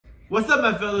What's up,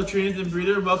 my fellow trainers and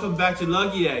breeders? Welcome back to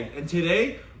Lucky Egg. And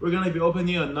today, we're going to be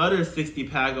opening another 60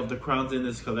 pack of the crowns in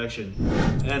this collection.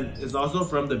 And it's also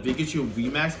from the Pikachu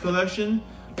VMAX collection.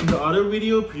 In the other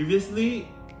video previously,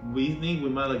 we think we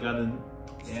might have gotten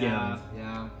scammed.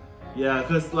 Yeah,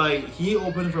 because like he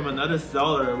opened from another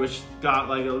seller which got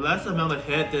like a less amount of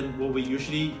hit than what we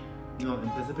usually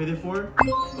anticipated for. But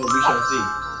we shall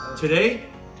see. Today,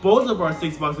 both of our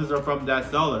 6 boxes are from that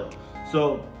seller.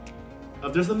 So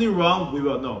if there's something wrong, we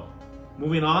will know.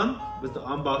 Moving on with the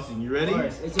unboxing. You ready? Of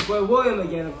course. It's your boy William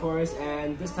again, of course,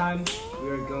 and this time we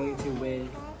are going to win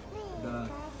the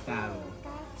battle.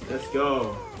 Let's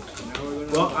go. Now we're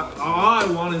gonna all I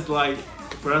want is like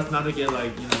for us not to get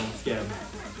like scammed.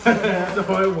 That's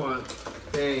all I want.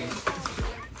 Dang.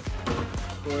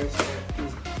 Of course,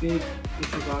 these big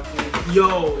issue boxes.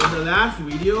 Yo, in the last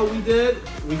video we did,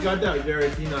 we got that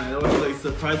Giratina and it was like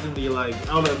surprisingly like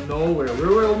out of nowhere. We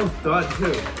were almost done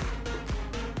too.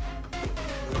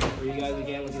 For you guys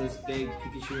again, look at this big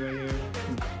Pikachu right here.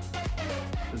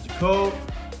 There's a code.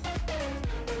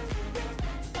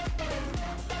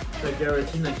 That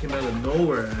Giratina came out of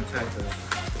nowhere and attacked us.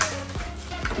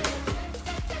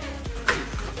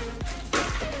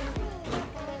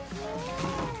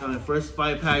 Got my first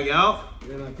 5-pack out.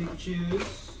 Then my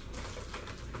Pikachu's.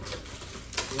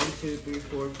 1, 2, 3,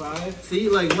 4, 5. See,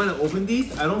 like when I open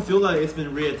these, I don't feel like it's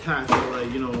been reattached or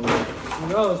like, like... Who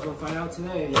knows? We'll find out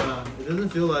today. Yeah, it doesn't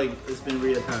feel like it's been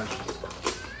reattached.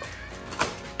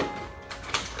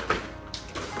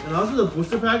 And also the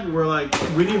booster pack were like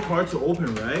really hard to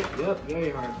open, right? Yep, very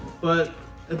hard. But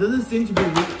it doesn't seem to be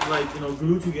like,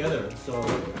 glued together, so...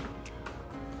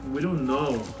 We don't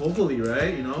know. Hopefully,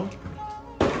 right?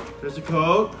 There's a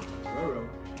code.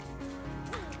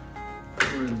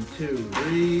 1, 2,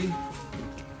 3.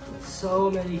 So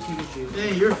many Pikachu.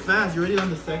 Dang, you're fast. You're already on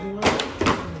the second one? I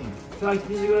feel like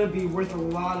these are gonna be worth a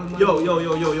lot of money.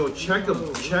 Yo, check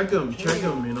them, check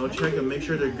them, make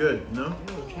sure they're good, Yo,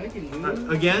 check it,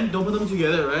 dude. Again, don't put them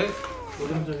together, right? Put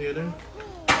them together.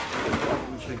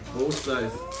 Check both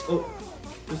sides. Oh,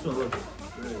 this one, look.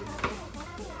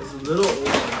 It's a little,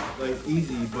 like,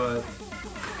 easy, but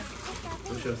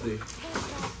we shall see.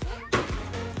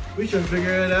 We shall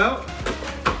figure it out.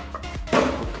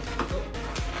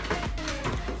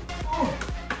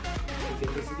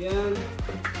 Get this again.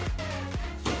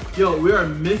 Yo, we are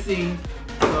missing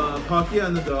Pakia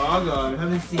and the Daaga. I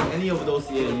haven't seen any of those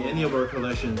in any of our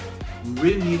collections. We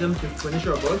really need them to finish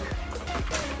our book.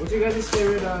 What's your guys'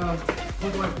 favorite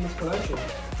Pokemon from this collection?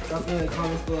 Drop it in the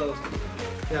comments below.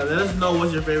 Yeah, let us know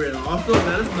what's your favorite. And also,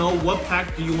 let us know what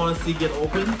pack do you want to see get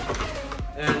opened.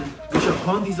 And we should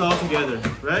hunt these all together,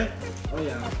 right? Oh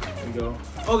yeah. There we go.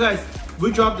 Oh guys, we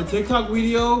dropped a TikTok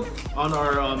video on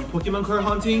our Pokemon card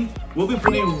hunting. We'll be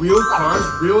putting real cards,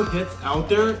 real hits out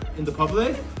there in the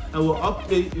public. And we'll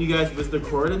update you guys with the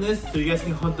coordinates so you guys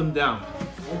can hunt them down.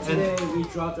 And today we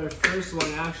dropped our first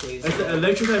one actually. It's an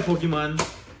electric-type Pokemon.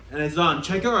 And it's on.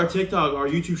 Check out our TikTok, our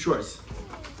YouTube shorts.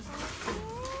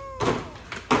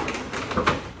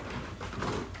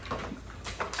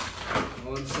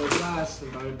 I'm so fast, I'm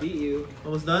about to beat you.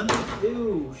 Almost done?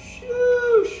 Ew,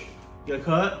 shoosh. You got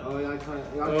cut? Oh, I got cut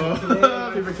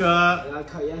today. Paper cut. I got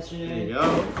cut yesterday. There you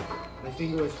go. My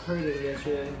finger was hurting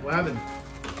yesterday. What happened?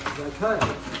 I got cut.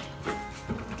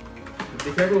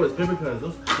 Be careful with paper cuts.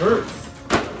 Those hurts.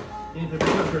 Yeah, paper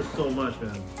cuts hurt so much,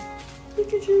 man.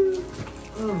 Pikachu.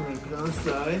 Alright, put it on the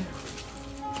side.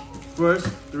 First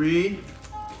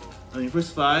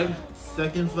 5,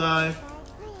 second 5,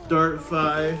 third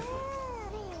 5,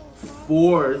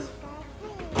 fourth.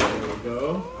 There we go.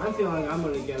 I feel like I'm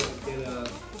gonna get a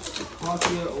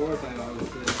Pakia or a Dialga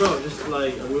with this. Bro, just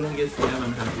like we don't get scammed,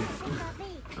 I'm happy.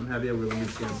 I'm happy that we don't get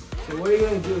scammed. So what are you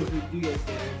gonna do if we do get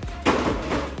scammed?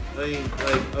 I mean,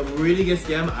 like, if we really get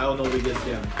scammed, I don't know if we get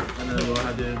scammed. And then we'll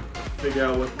have to figure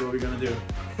out what we're gonna do.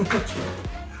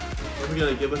 We're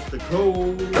gonna give us the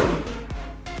code. 1,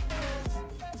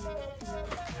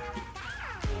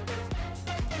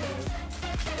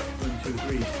 2,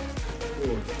 3,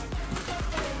 4,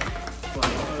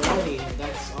 5. Alrighty,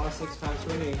 that's all 6 packs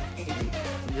ready.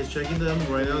 I'm just checking them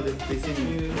right now. They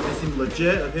seem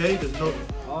legit. Okay, there's no.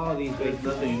 All these big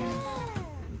nothing.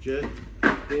 Legit.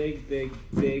 Big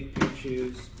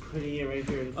Pikachus. Putting it right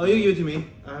here. Oh, you give it to me.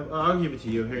 I'll give it to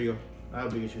you. Here you go. I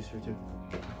have Pikachus here too.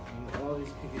 All these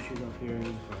Pikachus up here.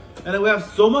 And then we have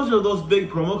so much of those big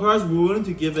promo cards. We're willing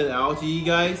to give it out to you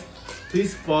guys.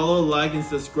 Please follow, like, and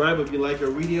subscribe if you like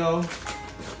our video.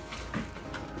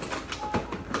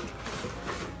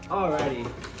 Alrighty.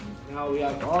 Now we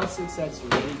have all 6 sets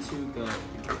ready to go.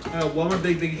 I have one more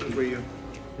big Pikachu for you.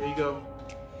 Here you go.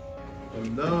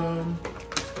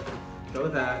 Go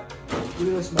with that. Give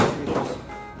me the small creatures.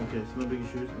 Okay, small big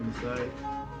shoes on the side.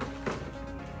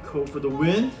 Code for the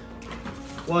win.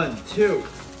 1, 2,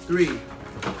 3,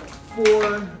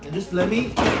 4. And just let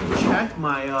me check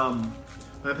my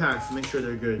my packs to make sure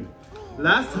they're good.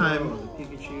 Last time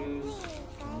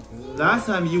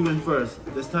you went first.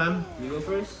 This time you go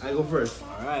first? I go first.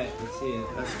 Alright, let's see it.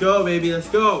 Let's go, baby, let's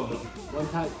go. One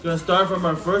pack. Gonna start from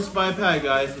our first 5 pack,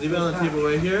 guys. Leave it on the table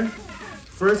right here.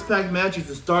 First pack magic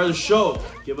to start the show.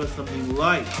 Give us something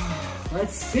light.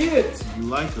 Let's see it. You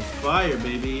like the fire,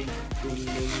 baby. Boom, boom,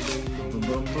 boom, boom,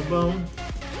 Boom, boom, boom.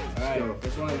 Alright,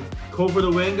 first one. Code for the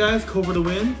win, guys. Code for the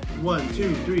win. 1,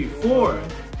 2, 3, 4.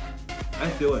 I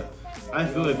feel it. I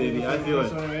feel it, baby. I feel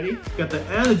it. Ready? Got the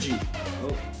energy.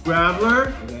 Oh.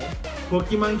 Graveler. Okay.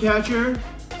 Pokemon catcher.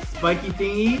 Spiky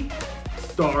thingy.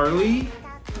 Starly.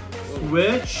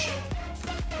 Switch.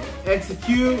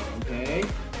 Execute. Okay.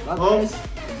 Love this.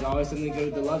 There's always something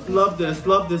good to love this. Love this.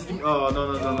 Love this. Oh,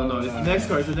 no. It's the next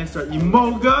card. It's the next card.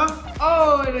 Emoga.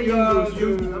 Oh, and a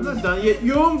Yungoos. I'm not done yet.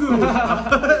 Yungoos.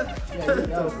 Yeah, you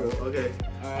go. Okay.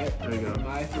 Alright. There we go.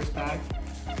 My first pack.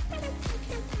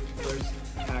 First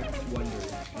pack wonder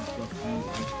is what we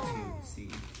want to see.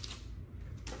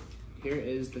 Here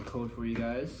is the code for you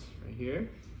guys. Right here.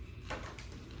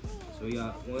 So we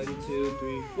got 1, 2,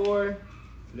 3, 4.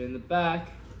 Put it in the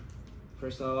back.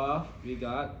 First off, we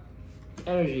got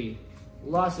Energy,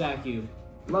 Lost Vacuum,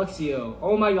 Luxio,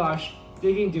 oh my gosh,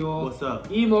 Digging Duel. What's up?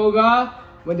 Emoga.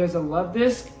 When there's a Love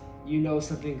Disc, you know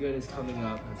something good is coming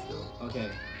up. Let's go. Okay.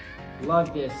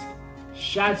 Love Disc,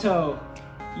 Chateau,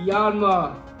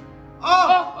 Yanma.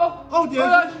 Oh,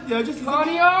 yeah, just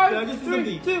Ponyard. Yeah, just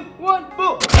 3, 2, 1,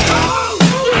 boom.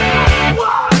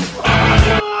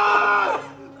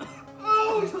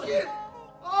 Oh shit!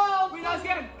 Oh, we not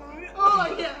scared.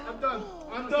 Oh yeah! I'm done.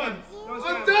 I'm done.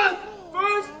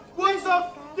 First, what's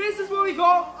up? This is what we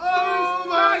call. Oh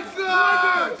my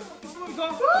god! This is what we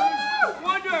call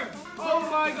Wonder. Oh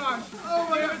my gosh. Oh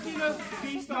my god! Giratina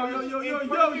V-Star. Yo!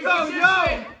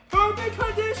 Perfect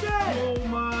condition. Oh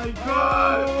my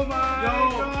god! Oh my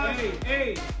god.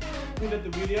 Hey! Clean up the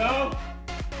video.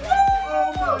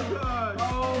 Oh my god!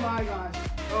 Oh my gosh.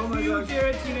 Oh my 2 gosh!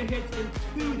 Giratina hits in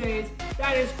 2 days.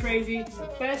 That is crazy. The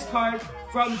best card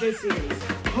from this series.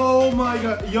 Oh my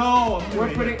god! Yo!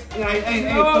 We're putting. Hey!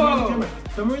 No.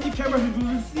 Somewhere in the camera who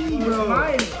can see, bro.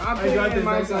 Mine. I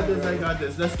got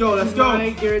this. Let's go. My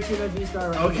Giratina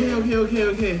V-Star right here.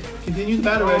 Okay. Continue the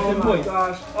battle at 10 points.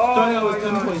 Gosh. Starting out with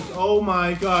 10 points. Oh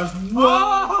my gosh. What?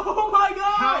 Oh my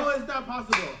gosh. How is that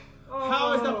possible? Oh.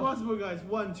 How is that possible, guys?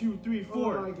 1, 2, 3,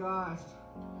 4. Oh my gosh.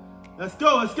 Let's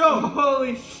go.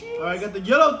 Holy shit. Alright, got the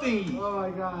yellow thingy. Oh my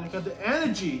gosh. Got the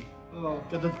energy. Oh.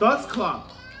 Got the dust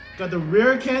clock. Got the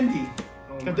rare candy.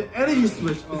 Got the energy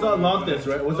switch. It's not love this,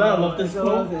 right? Was that a love this? I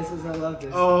love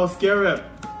this. Oh, Scarab.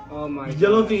 Oh my god.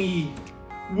 Yellow thingy.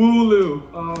 Wooloo.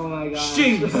 Oh my god.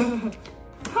 Shinx.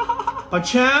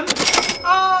 Pacham.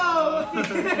 Oh,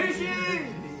 energy.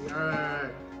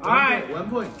 Alright. 1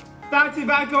 point.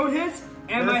 Back-to-back gold hits.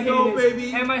 Am I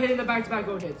hitting the back-to-back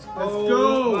gold hits? Let's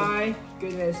go. Oh my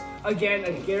goodness. Again,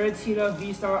 a Giratina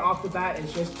V-Star off the bat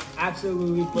is just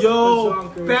absolutely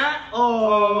bonkers. Bat.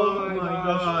 Oh my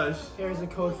gosh. Here's the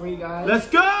code for you guys. Let's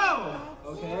go.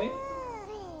 Okay.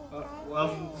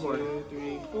 1, 2,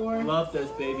 3, 4. Love this,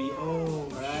 baby. Oh,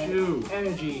 right. Shoot.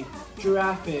 Energy,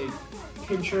 Giraffe,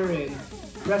 Pinchurin,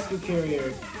 Rescue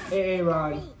Carrier,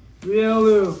 Aaron,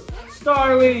 Riolu,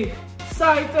 Starly,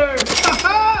 Scyther.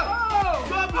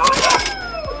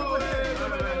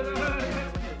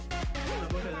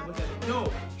 Yo,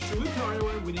 should we tell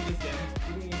everyone winning this game?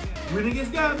 Winning this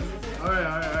game?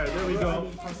 Alright, there we go.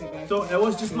 So it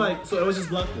was just luck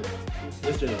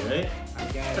yesterday, right?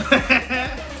 I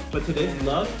guess. But today's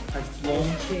luck has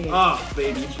blown up,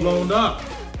 baby. Blown up.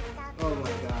 Oh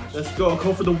my gosh. Let's go.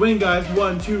 Go for the win, guys.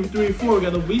 1, 2, 3, 4. We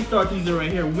got the V-Star teaser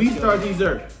right here. V-Star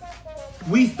teaser.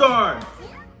 V-Star.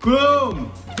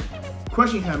 Boom.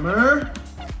 Crushing Hammer.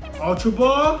 Ultra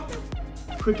Ball.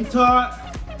 Cricketot.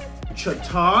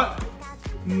 Chatot.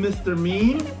 Mr.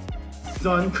 Meme.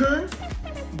 Sunkern.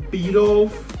 Beetle.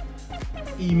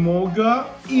 Emoga.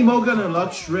 Emoga and a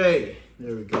Luxray.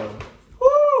 There we go.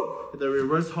 Woo! The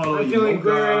reverse hollow. I'm feeling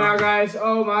great right now, guys.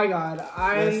 Oh my god.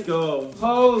 Let's go.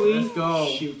 Holy Let's go.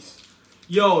 shoot.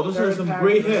 Yo, those are Third some pack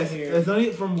great right hits. here. It's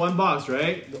only from 1 box,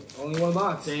 right? Only 1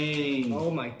 box. Dang.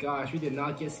 Oh my gosh, we did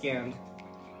not get scammed.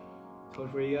 Code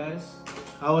for you guys.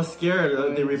 I was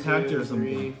scared they repacked it or 1, 2,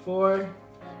 something. 3, 4.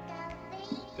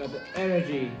 Got the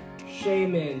Energy,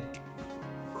 Shaman,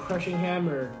 Crushing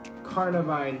Hammer,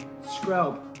 Carnivine,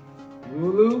 Skrelp,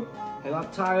 Wooloo,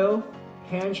 Heloptile,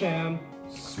 Pancham,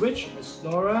 Switch, a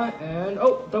Snora, and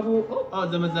oh, double. Oh,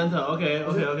 the magenta. Okay.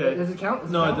 Does it count?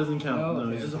 No, it doesn't count. No,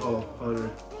 okay. it's just a hollow.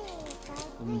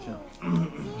 Doesn't count.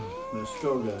 Let's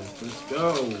go, guys. Let's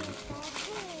go.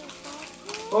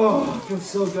 Oh, it feels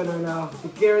so good right now. The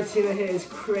Giratina hit is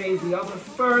crazy. Off the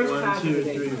first pack of the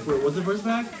day. 1, 2, 3, 4. What's the first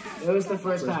pack? It was the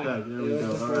first pack. There we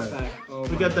go. Alright. Oh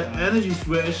We got the energy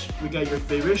switch. We got your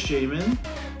favorite Shaman.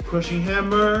 Crushing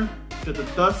Hammer. Got the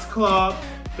Dust Claw.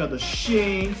 Got the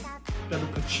Shanks. Got the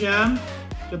Pacham.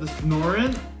 Got the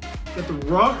Snorin. Got the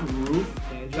Rock Roof.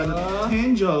 Got the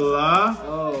Tangela.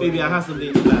 Oh, baby, I have something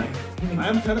in the bag. I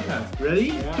am telepath. Ready?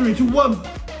 Yeah. 3, 2, 1.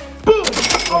 Boom!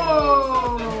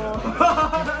 Oh!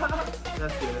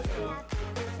 That's good.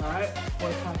 Alright,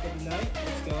 fourth pack of the night.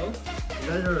 Let's go. Is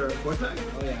that your fourth pack?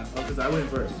 Oh yeah. Oh, because I went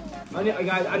first.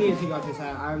 Guys, I need to take off this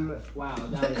hat. Wow,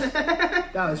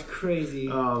 that was crazy.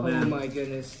 Oh, man. Oh my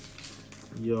goodness.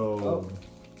 Yo.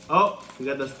 Oh, we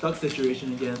got the stuck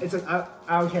situation again. It's like, I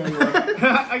don't care anymore.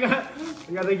 I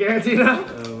got the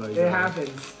Giratina. Oh my god. It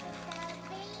happens.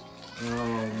 Oh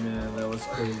man, that was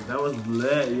crazy. That was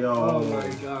lit, yo. Oh my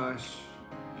gosh.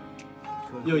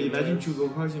 Yo, you imagine 2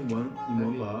 gold cards in one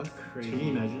box? Crazy. Can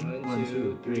you imagine? 1,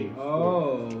 2, 3, 4.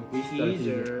 Oh,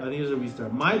 teaser. I think it's a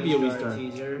restart. Might be a restart.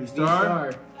 Teaser.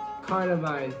 Restart.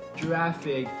 Carnivine,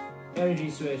 Giraffic, Energy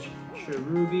Switch,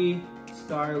 Cherubi,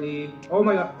 Starly. Oh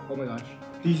my god. Oh my gosh.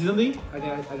 Did you see something? I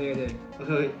think I did.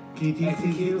 Okay, can you tease?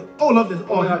 Execute. Oh, love this.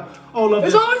 Oh my god. Oh, love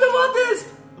It's this. always about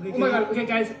this! Okay, Oh my god. Okay,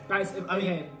 guys.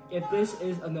 If this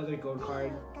is another gold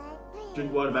card,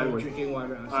 drink water I'm backwards. drinking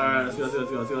water. Alright, let's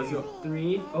go.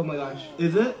 3. Oh my gosh.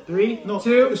 Is it? 3. No.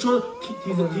 2.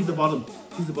 Tease the bottom.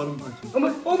 Tease the bottom part too. Oh my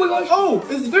gosh. Oh,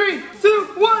 it's 3, 2,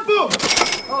 1. boom.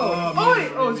 Oh,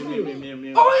 wait. Oh, it's me.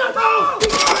 me. Oh my gosh.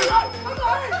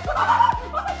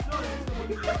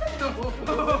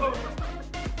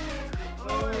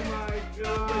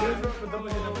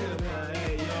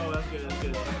 Hey, yo, that's good.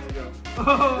 There you go.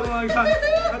 Oh my god.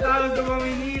 I thought it was the one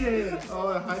we needed.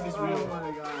 Oh, the hype is real. Oh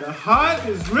my god. The hype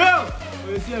is real.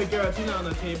 We see a Giratina on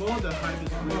the table. The hype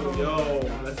is real. Yo,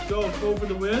 let's go. Go for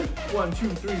the win. 1, 2,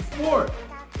 3, 4.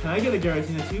 Can I get a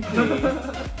Giratina too, please?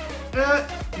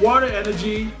 And water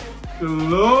energy,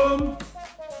 Gloom,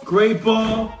 Great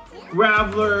Ball,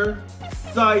 Graveler,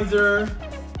 Sizer,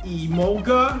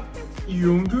 Emoga,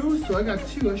 Yungu. So I got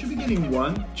 2. I should be getting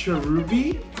 1.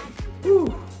 Cherubi. Ooh.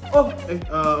 Oh.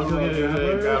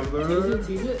 Graveler.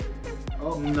 Tease it.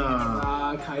 Oh.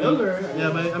 Nah. Kyogre. Yeah,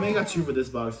 but I got 2 for this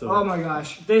box, so. Oh my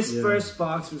gosh. This first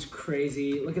box was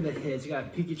crazy. Look at the hits. You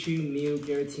got Pikachu, Mew,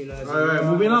 Giratina. Alright,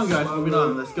 moving on, guys. Moving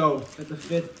on. Let's go. Got the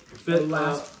fifth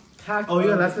last pack. Oh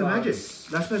yeah, last pack magic.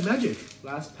 Last pack magic.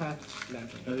 Last pack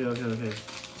magic. Okay.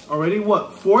 Already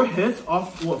what? 4 hits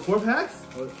off what? 4 packs?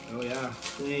 Oh yeah.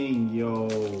 Dang, yo,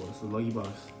 it's a lucky box.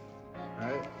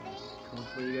 Alright. Come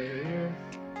for you guys right here.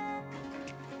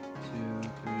 2,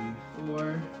 3,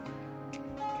 4.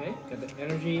 Okay, got the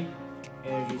energy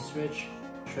switch,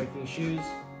 trekking shoes,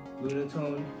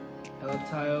 Lunatone,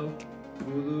 Electile,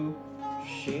 Bulu,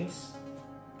 Shinx,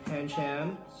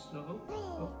 Pancham, Snow,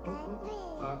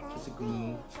 just a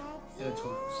Gloom, and a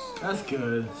Tauros. That's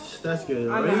good. That's good.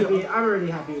 I'm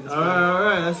already happy with this.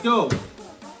 Alright, let's go.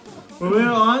 Moving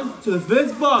on to the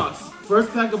 5th box.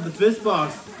 First pack of the 5th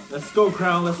box. Let's go,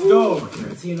 Crown. Let's go.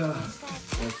 Giratina.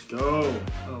 Let's go.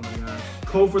 Oh my gosh.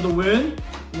 Code for the win.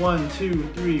 1, 2,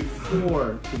 3,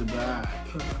 4 to the back.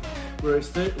 We're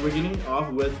getting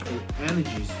off with an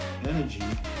energy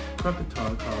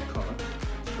crocodile cock.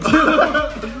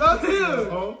 Love you.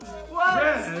 What?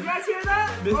 Red. You guys hear that?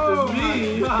 Mr. Oh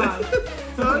Me. my god.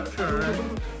 Sucker.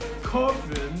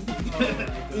 Coffin.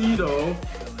 Edo.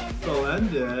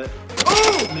 Splendid.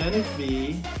 Oh!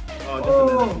 Manaphy.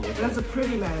 Oh, that's a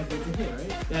pretty Manaphy. It's a hit,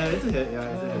 right? Yeah, it's a hit. Yeah,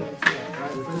 it's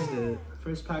a hit.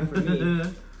 First pack for me.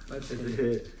 Let's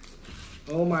hit.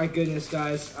 Oh my goodness,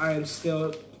 guys. I am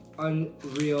still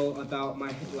unreal about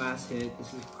my last hit.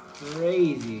 This is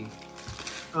crazy.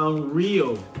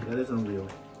 Unreal. That is unreal.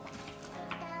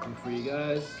 Come for you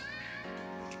guys.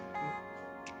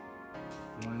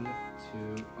 1,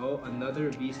 2. Oh, another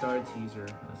V-Star teaser.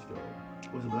 Let's go.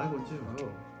 What's the black one too? Oh,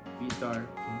 V-Star.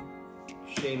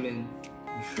 Shaman.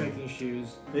 Trekking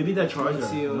shoes. Maybe that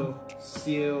Charizard.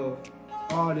 Seal.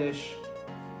 Oddish.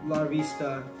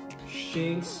 Larvista.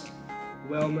 Shinx.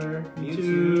 Welmer.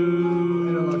 Mewtwo.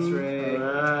 And a Luxray.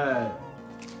 Alright.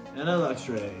 And a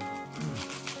Luxray.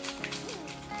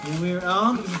 Moving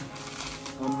on.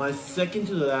 On my second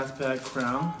to the last pack,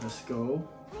 Crown. Let's go.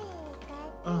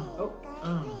 Go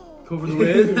for the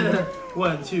win.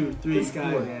 1, 2, 3, This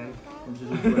guy, 4. man. 1,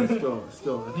 Let's go. Let's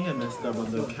go. I think I messed up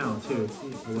on the count too.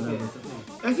 Or whatever.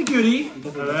 Executee.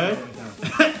 Alright.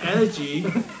 Energy.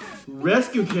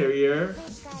 Rescue carrier.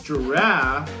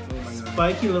 Giraffe.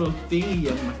 Spiky little thingy.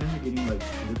 Yeah, my hands are getting like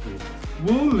slippery.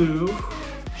 Wooloo.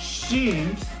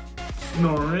 Shinx.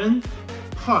 Snorin.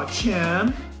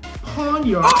 Pacham.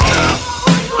 Ponyard.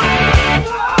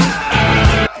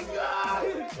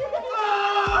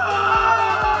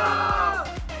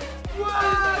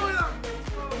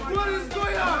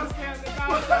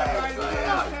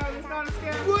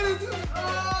 What is it?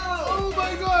 Oh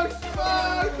my gosh! No!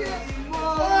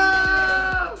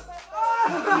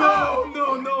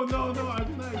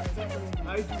 I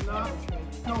do not.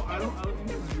 No, I don't think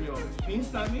this is real. Can you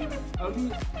stop me? I don't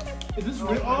think. Is this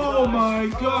real? Oh my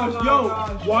gosh! Yo,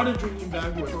 water drinking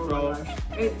backwards, bro.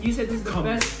 You said this is the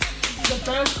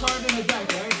best card in the deck,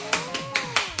 right?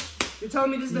 You're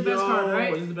telling me this is the best card,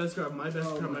 right? This is the best card. My best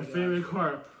card. My favorite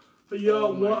card.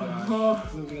 Yo, what?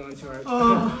 Moving on to our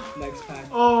next pack.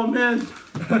 Oh man,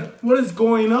 what is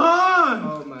going on?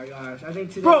 Oh my gosh, I think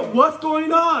today. Bro, what's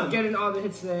going on? I'm getting all the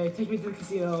hits today. Take me to the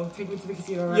casino. Take me to the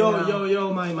casino right now.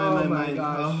 Yo, my.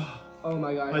 Gosh. Oh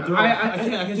my god. I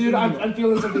can't dude, I'm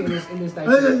feeling something in this deck. I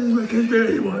can't do it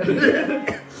anymore.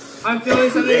 I'm feeling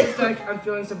something in this deck. I'm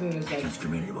feeling something in this deck.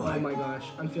 Oh Oh my gosh,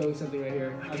 I'm feeling something right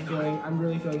here. I'm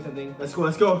really feeling something. Let's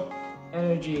go.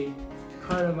 Energy,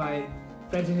 Carnivine,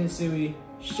 Fenton Hisui,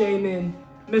 Shaman,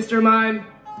 Mr. Mime,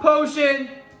 Potion,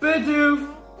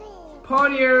 Bidoof,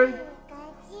 Ponyard.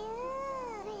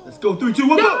 Let's go. 3, 2,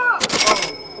 1, Yeah! go!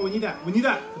 Oh, we need that for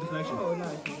the collection. Oh,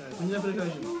 nice. We need that for the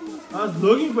collection. I was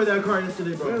looking for that card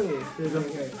yesterday, bro. Really? Here you go.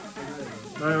 Okay.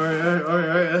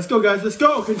 Alright. Let's go, guys. Let's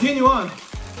go. Continue on.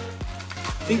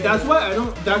 See, that's why I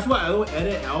don't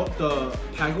edit out the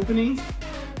pack openings.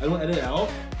 I don't edit it out.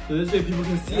 So this way people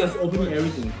can see us opening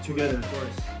everything together. Of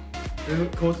course. Here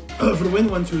it goes for the win.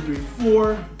 1, 2, 3,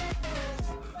 4.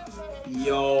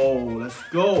 Yo, let's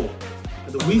go.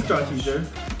 The Wii Star teaser.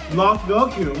 Loft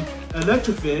Vacuum.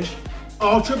 Electrofish.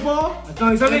 Ultra Ball.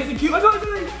 Execute.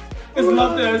 It's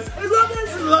Love This.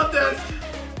 Love This.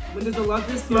 When there's a Love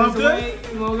This, Love there's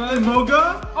away.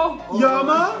 Moga.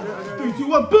 Yama. 3, 2,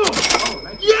 1, boom.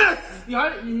 Yes!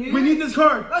 We need this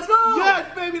card. Let's go.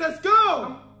 Yes, baby, let's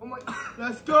go. Oh my.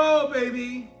 Let's go,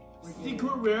 baby.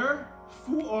 Secret Rare.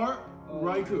 Full Art.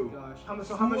 Raikou. Gosh. How much is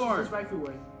this Raikou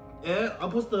worth? I'll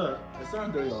post it's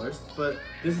around $30, but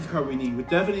this is the card we need. We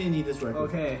definitely need this Raikou.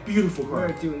 Okay. Beautiful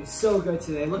card. We're doing so good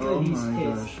today. Look at these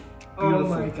hits. Gosh. Oh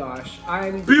my gosh.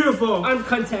 Beautiful. I'm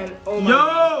content. Oh my.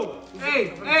 Yo!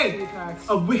 Hey!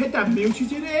 We hit that Mewtwo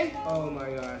today? Oh my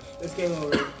gosh. It's game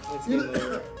over. It's game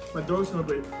over. My throat's gonna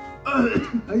break.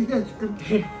 I can't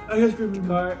scream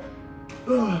Card.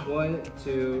 1,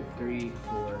 2, 3,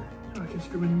 4. I can't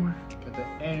scream anymore. Got the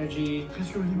Energy,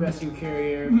 Rescue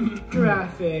Carrier,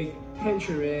 Giraffe,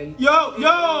 Henchrin. Yo!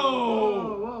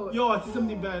 Whoa. Yo, I see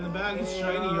something bad in the bag. It's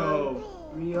shiny, yo.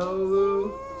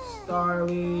 Riolu,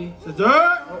 Starly,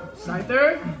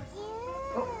 Scyther.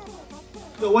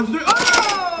 Yo, 1, 2, 3.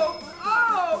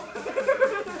 Oh!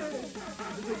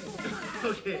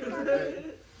 Okay.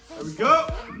 There we go.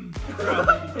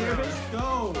 Let's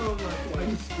go. Why are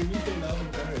you screaming so loud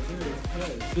and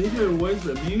bad? Bigger voice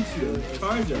for Mewtwo.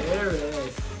 Charger. There it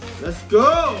is. Let's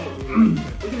go.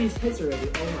 Look at these hits already.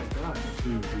 Oh my gosh.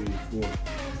 2, 3, 4.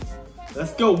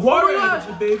 Let's go. Water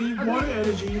energy, baby. Water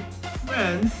energy.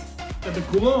 Friends. Got the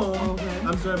Gloom. Okay.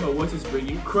 I'm sorry, my voice is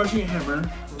breaking. Crushing Hammer.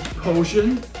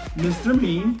 Potion. Mr.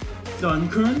 Mean.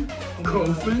 Sunkern.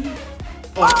 Kofin.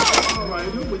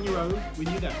 Raikou, we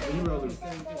need that. We need Raikou.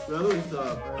 Raikou is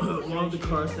one of the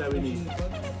cards that we need.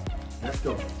 Let's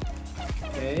go.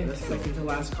 Okay, second to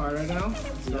last card right now.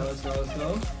 Let's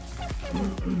go.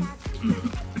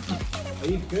 Are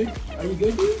you good?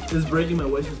 Dude? It's breaking, my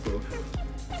voice is broke.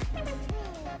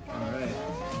 Alright.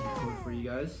 Code for you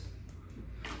guys.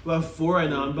 We have 4 right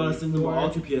now. I'm about to send them all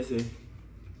to PSA.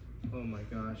 Oh my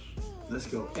gosh. Let's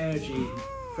go. Energy,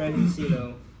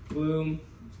 Francesino, Bloom,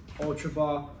 Ultra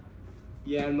Ball,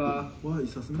 Yanma, What? You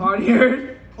saw something?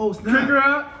 Ponyard, Oh, snap. Trigger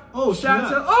Out, Oh, snap.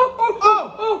 Shatta.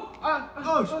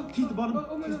 Tease the bottom.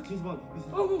 Oh my God. Tease the bottom.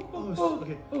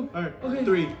 Okay. Okay. Alright.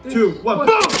 3, 2, 1. Boom!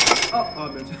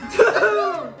 Oh, man.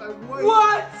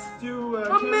 What? Dude, A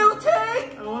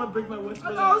Miltank? I don't want to break my voice.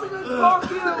 I thought I was gonna talk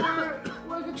you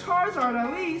where the Charizard at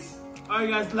least. Alright,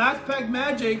 guys. Last pack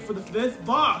magic for the 5th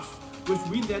box, which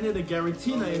we landed a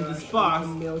Garatina in this box.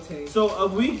 So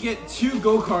we get 2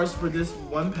 go cards for this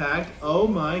 1 pack. Oh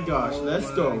my gosh,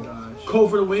 let's go. Code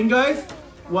for the win, guys.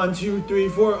 1, 2, 3,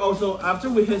 4. Also, after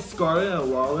we hit Scarlet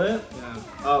and Wallet,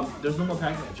 there's no more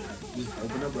pack magic. Just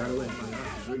open up right away.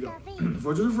 Here we go.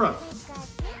 4 to the front.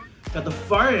 Got the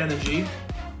Fire Energy,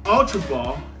 Ultra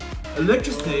Ball,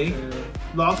 Electricity,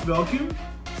 Lost Vacuum,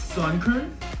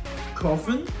 Sunkern,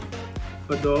 Coffin,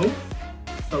 Badove,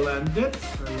 Salandit,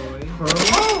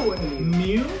 Pearl,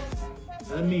 Mew,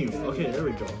 and Mew. Okay, there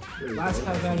we go. Last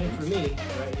pack magic for me,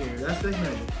 right here. Last pack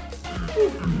magic.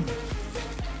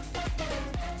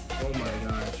 Oh my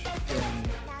gosh.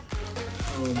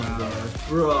 Oh my gosh.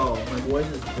 Bro, my voice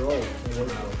is broke.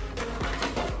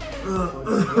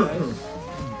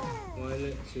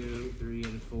 One, two, three,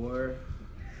 and four.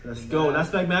 Let's go.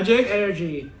 Last pack magic.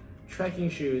 Energy, Trekking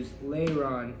Shoes,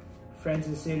 Leiron,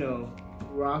 Francesino,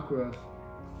 Rockruff,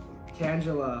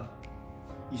 Tangela,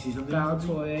 You see something?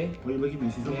 Baltoy, Wait, look at me.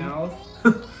 You see something? Meowth.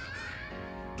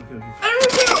 Okay.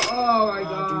 Oh my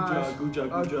gosh. Good job.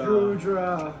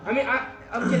 Goodra. I mean,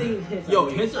 I'm getting hits. Yo,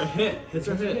 hits are hit. Hits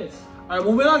are hit. Hits. Alright,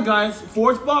 moving on, guys.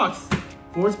 Fourth box.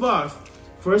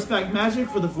 First pack magic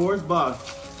for the fourth box.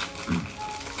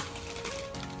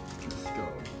 Let's go.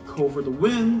 Code for the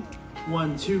win.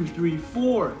 1, 2, 3,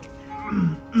 4.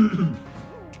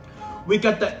 We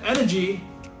got the Energy,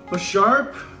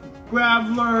 Basharp,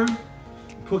 Graveler,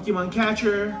 Pokemon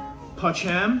Catcher,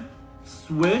 Pacham,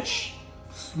 Switch,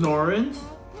 Snorant,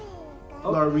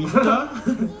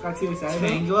 Larista, Got too excited.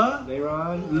 Tangela,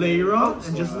 Leiron,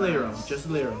 and just Leiron. Just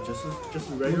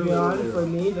a regular Moving on Leiron. for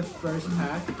me, the first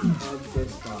pack of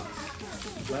this box.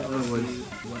 Let us see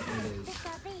what it is.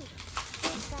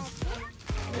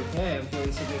 Okay, I'm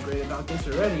feeling something great about this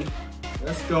already.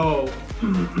 Let's go.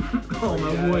 Oh,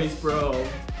 my voice, bro.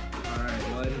 Alright,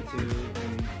 1, 2, 3,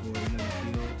 4, no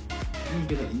feel. You need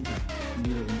to get an impact.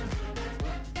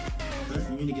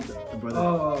 You need to get the brother.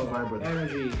 Oh, fire brother.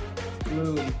 Energy,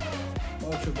 Bloom,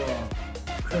 Ultra Ball,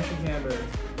 Crushing Hammer,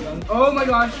 Young. Oh my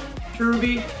gosh,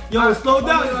 Cherubi. Yo, slow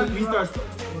down. Oh my gosh, Restart.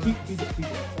 Keep it.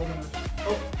 Oh my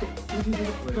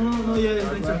gosh. No, yeah, Oh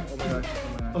my next gosh. time. Oh my gosh.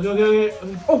 Okay.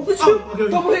 Oh, it's two. Okay.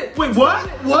 Double hit. Wait, what?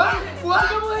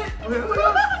 Double hit.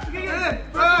 Okay.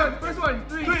 First one.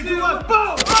 3, 2, 1.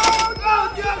 Boom!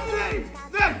 Oh, yes!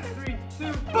 Next! 3, 2,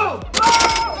 Boom!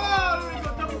 Oh, there we go.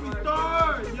 Double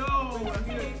restart. Yo,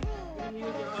 we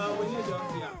need the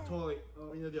oxy. Yeah, totally.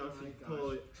 We need the oxy.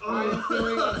 Totally. I'm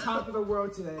feeling on top of the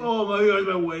world today. Oh my gosh,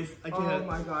 my waist. I can't. Oh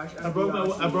my gosh. I broke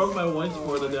my voice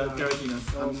for the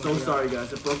Garaginas. I'm so sorry,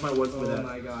 guys. I broke my voice for that. Oh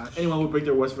my gosh. Anyone will break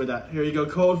their voice for that. Here you go.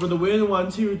 Code for the win.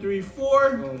 1, 2, 3, 4.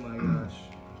 Oh my gosh.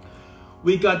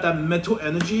 We got that Metal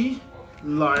Energy,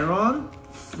 Lyron,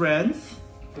 Friends.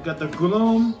 We got the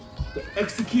Gloom, the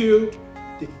Execute,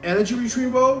 the Energy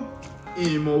Retrieval,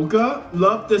 Imoga.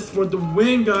 Love this for the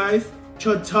win, guys.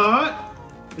 Chatot,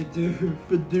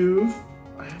 Bidoof.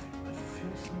 I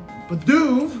feel something.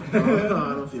 Bidoof. No,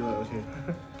 I don't feel it. Okay.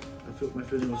 My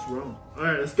feeling was wrong. All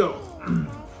right, let's go.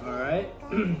 All right.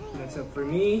 Next up for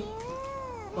me.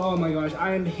 Oh my gosh,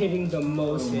 I am hitting the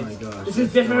most Oh my hits. gosh, This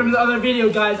is different from the other video,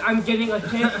 guys. I'm getting a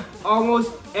hit almost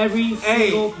every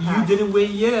single pack. You didn't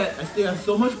win yet. I still have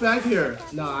so much back here.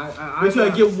 No, Wait till I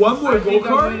get one more gold I'm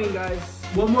card. winning, guys.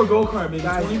 One more gold card, maybe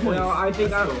Guys, 20 points. no, I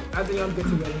think Let's I'm good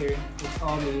to win here. It's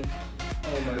all me.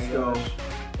 Oh my Let's gosh. go.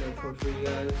 Gonna code for you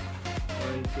guys.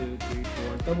 1, 2, 3,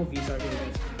 4. Double V start here.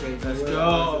 That's crazy. Let's We're go.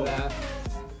 on for that.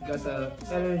 Got the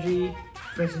Energy,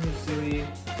 Princess Hisui,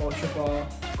 Ultra Ball,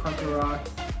 Kakarot,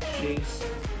 Shinx,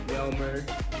 Yelmer,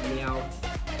 Meowth,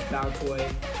 Baltoy,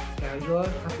 Tangela,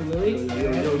 Tapu Lily,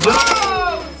 and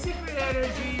oh! Secret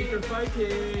Energy! Secret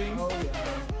fighting. Oh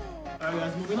yeah. Alright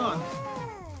guys, moving on.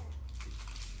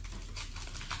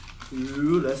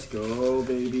 Ooh, let's go,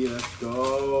 baby. Let's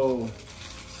go.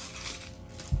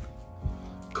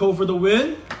 Code for the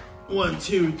win. 1,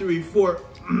 2, 3, 4.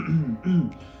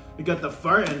 We got the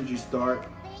Fire Energy start.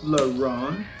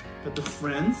 Laron. Got the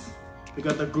Friends. We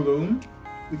got the Gloom.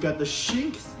 We got the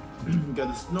Shinx. We got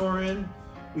the Snorin.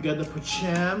 We got the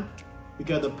Pacham. We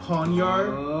got the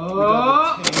Ponyard. We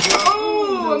got the Tangela.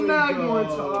 Oh, There we Magmortar.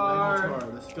 go.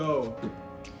 Magmortar. Let's go.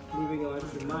 Moving on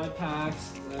to my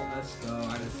packs. Let's go.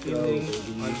 I'm feeling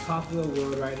on top of the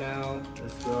world right now.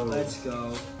 Let's go. Let's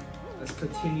go. Let's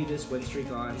continue this win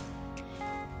streak on.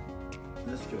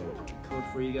 Let's go. Code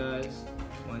for you guys.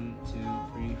 1,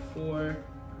 2, 3, 4.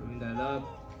 Moving that up.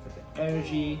 Got the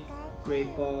Energy,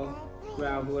 Great Ball,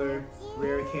 Graveler,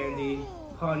 Rare Candy,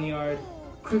 Ponyard,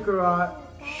 Kakarot,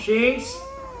 Shinx,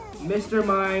 Mr.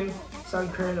 Mime,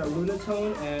 Sunkern, a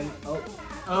Lunatone, and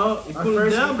Oh, you're cooling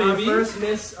down, baby. Our first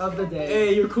miss of the day.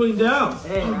 Hey, you're cooling down.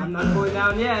 Hey, I'm not going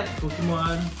down yet.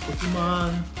 Pokemon,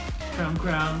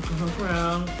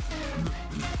 Crown.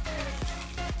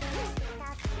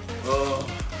 Oh,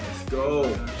 let's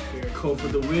go. Code for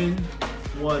the win.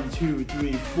 1, 2,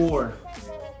 3, 4.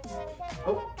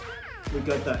 Oh, We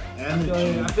got that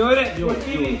energy. I'm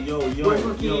feeling it. Yo,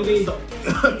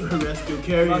 Rescue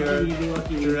Carrier,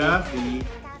 Giraffe,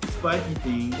 Spiky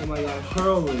Thing, Oh my gosh.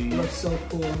 Hurling, It looks so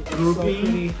cool. It's so Groupie,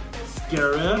 pretty.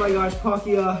 Scarab, Oh my gosh,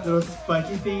 Palkia. little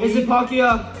Spiky Thing. Is it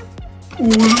Palkia?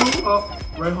 Ulu. Oh.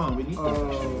 Right on, we need this.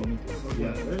 Oh. We need this.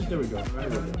 Yeah, there we go. Right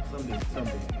there we go.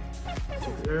 Something. So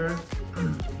here.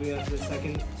 We have the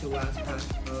second to last pack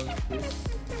of this.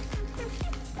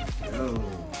 Yo.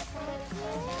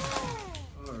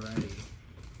 Alrighty.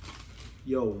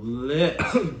 Yo, lit.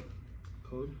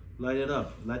 Code. Light it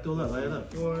up. Light it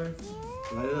up. 4.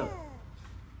 Light it up.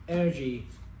 Energy.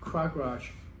 Crocroch.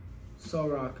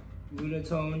 Solrock.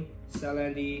 Lunatone.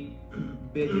 Salandy.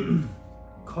 Bidoof.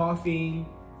 Coughing.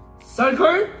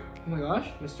 Sunkern! Oh my gosh.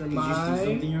 Mr. Did you see Mime.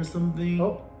 something or something?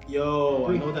 Oh. Yo,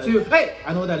 3, I know that. 2, hey!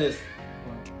 I know what that is.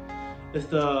 It's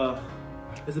the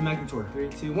Magnetor. 3,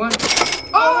 2, 1.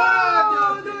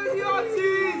 Oh! The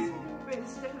Yahtzees! Wait,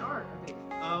 this is different art, I think.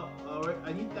 Alright,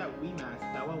 I need that Max.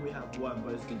 That one we have one,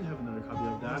 but it's good to have another copy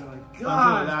of that. Oh my On to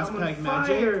god! the last pack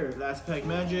magic. Last pack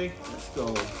magic. Let's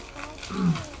go.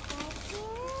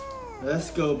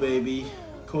 Let's go, baby.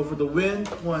 Code for the win.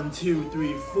 1, 2,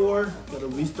 3, 4. Got a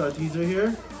restart teaser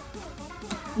here.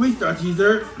 Restart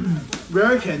teaser.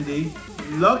 Rare Candy.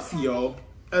 Luxio.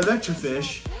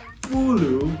 Electrofish.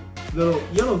 Ulu. Little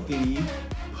yellow thingy.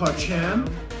 Pacham.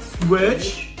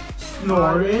 Switch.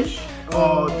 Snorrish.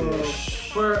 Oddish.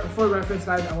 For reference,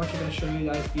 guys, I want you to show you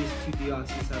guys these two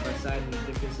Yahtzees side by side and the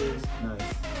differences.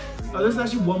 Nice. Oh, there's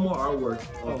actually one more artwork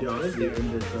of the is there?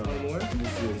 in this. One more? In this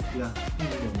series. Yeah.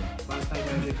 Last pack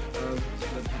magic of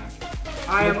the pack.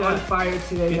 I am on fire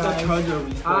today, Get that guys. charger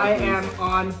restart, I please. am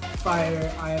on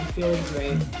fire. I am feeling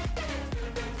great.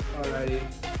 Alrighty.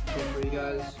 Go for you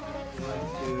guys.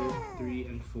 1, 2, 3,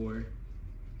 and 4.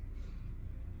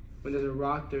 When there's a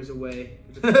rock, there's a way.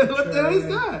 What the hell is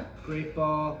that? Great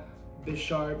Ball,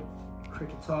 Bisharp,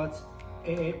 Cricketot,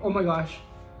 oh my gosh.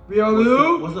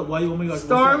 Riolu, What's up? Why you? Oh my gosh.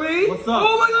 Starly. What's up?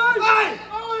 Oh my gosh. Hey!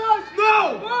 Oh my gosh.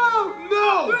 No! Whoa.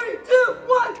 No! 3, 2,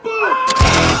 1. Boom!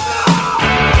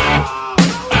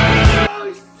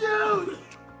 Oh shoot!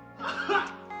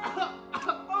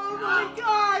 Oh my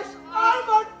gosh! I'm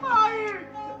on fire!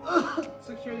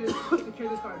 Secure this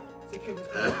card. Secure this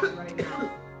card right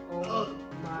now. Oh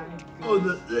my Oh,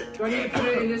 goodness. Do I need to put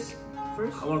it in this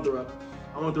first? I want to throw up.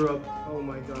 Oh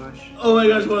my gosh. Oh my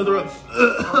gosh, I want to throw up.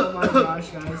 Oh my gosh,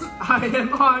 guys. I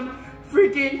am on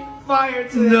freaking fire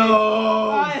today. No!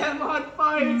 I am on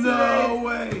fire today. No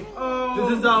way! Oh,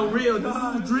 This is not real. This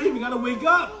is a dream. You gotta wake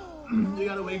up. You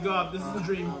gotta wake up. This is a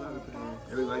dream.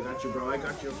 Everybody, I got you, bro. I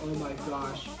got you. oh my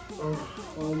gosh.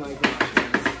 Oh my gosh,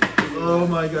 guys. Oh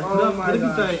my gosh. Oh No, my what if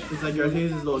gosh. it's like your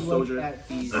this little Look soldier. at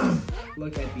these.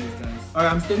 Look at these, guys.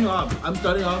 Alright, I'm starting off. I'm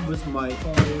starting off with my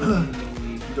Holy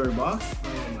moly. dirty box. Oh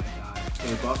my god.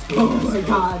 Dirty box. Oh my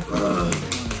god. Oh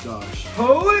my gosh.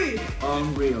 Holy!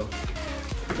 Unreal.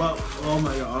 Well, oh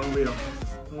my god, unreal.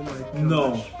 Oh my gosh.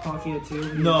 No. Palkia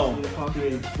 2? No. Need a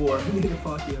Palkia. 3, 4. We need a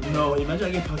Palkia. No, imagine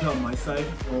I get Palkia on my side.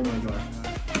 Oh my gosh.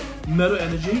 Metal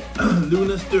Energy,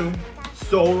 Luna Stew,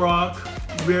 Soul Rock,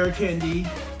 Rare Candy,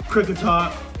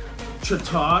 Cricketot,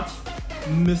 Chatot,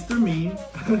 Mr. Meme,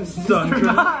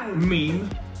 Sunker, Meme,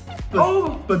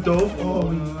 Badolf.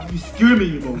 Oh, you scared me,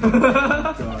 you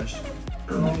motherfucker. Gosh.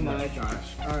 Oh my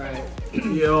gosh. Alright.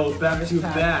 Yo, back to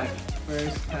pack. back.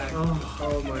 First pack. Oh.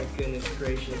 Oh my goodness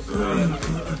gracious.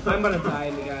 I'm about to die,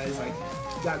 you guys. Like,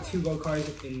 got 2 gold cards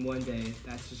in one day.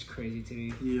 That's just crazy to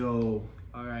me. Yo.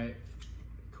 Alright.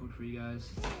 Code for you guys.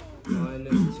 1,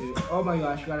 2. Oh my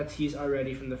gosh, we got a tease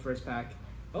already from the first pack.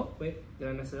 Oh, wait. Did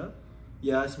I mess it up?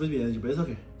 Yeah, it's supposed to be energy, but it's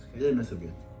okay. I didn't mess up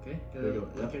good. Okay. There you go.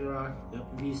 Lincoln Rock. Yep.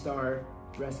 V-Star.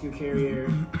 Rescue Carrier.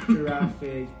 Giraffe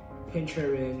Fig.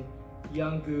 Pincherin.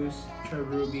 Young Goose.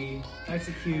 Cherubi.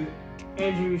 Execute.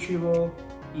 Energy Retrieval.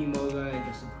 Emoga. And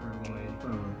just a Purloin.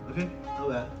 Okay, know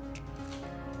that.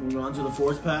 Moving on to the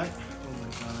 4th pack. Oh my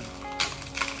god.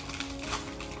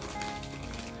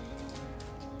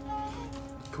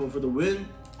 Code for the win.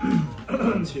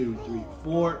 1, 2, 3,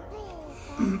 4.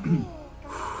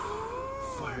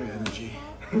 Fire energy.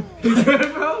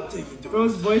 Bro,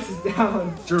 bro's voice is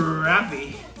down.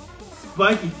 Giraffe.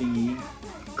 Spiky Thingy.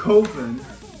 Coven.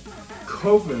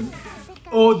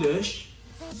 Oddish.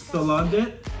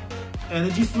 Salandit.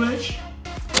 Energy Switch.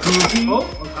 Goofy. Oh,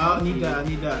 I need that.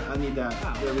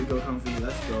 Wow. There we go, Comfy.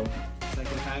 Let's go.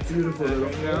 Second pack. Beautiful second little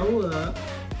pack right here. fella.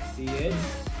 See it?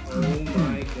 Oh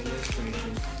my goodness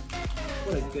gracious.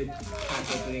 What a good pack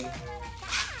opening.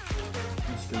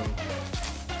 Let's go.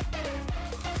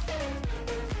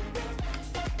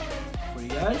 For you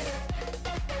guys.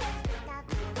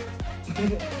 1,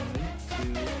 2,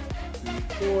 3,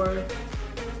 4.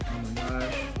 Oh my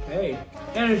gosh. Hey,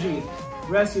 energy,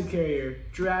 rescue carrier,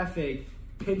 giraffe,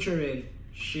 pincherman,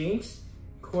 shinx,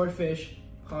 corefish,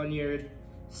 poniard,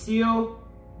 seal,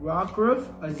 rockruff.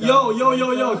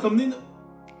 Yo, something.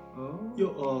 Oh.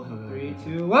 Yo, oh, 3,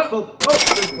 2, 1. Oh,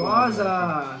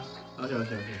 Waza.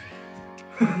 Okay.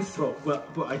 Bro,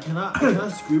 I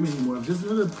cannot scream anymore. If this is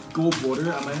another gold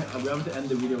border, I'm gonna have to end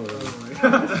the video already.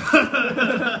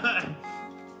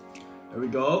 There we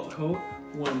go. Cool.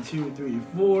 1, 2, 3,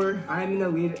 4. I'm in the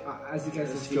lead, as you guys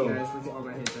can see, go. guys. Look at all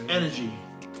my hits. Energy,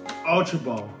 Ultra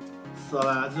Ball,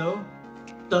 Salazzle,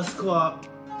 Dusclops,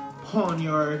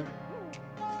 Poniard,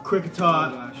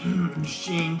 Kricketot,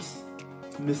 Shinx,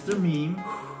 Mr. Meme,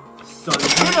 Sun.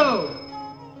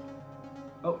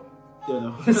 Oh.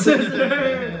 Ditto.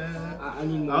 I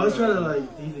need more. I was trying to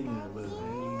like teasing it, but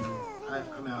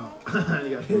I'm out. I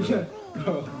got to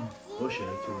Bro. Oh shit,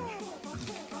 too much.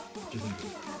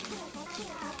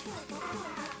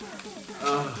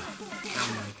 Oh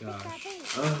my gosh.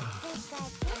 I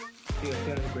think I'm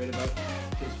feeling great about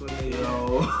this one. Yo,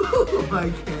 I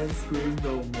can't scream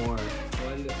no more.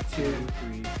 1, 2,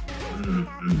 3.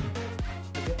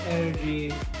 The energy.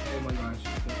 Oh my gosh.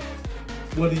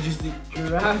 What did you see?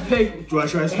 Giraffe.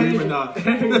 Should I scream or not?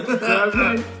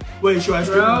 Giraffe. Wait, should I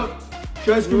scream?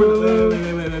 Should I scream?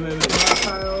 Wait.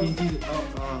 Reptile.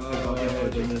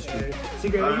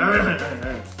 Secret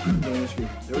energy.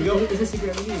 There we go. Is it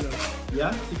secret energy or no?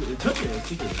 Yeah, secret. It took it. It's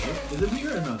secret, right? Is it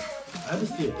secret or not? I have to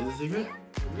see it. Is it secret?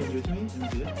 Can you give it to me? Let me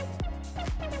see it.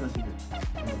 It's not secret.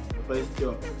 But it's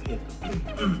still hit.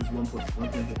 It's 1 point. 1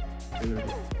 point hit.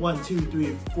 1, 2,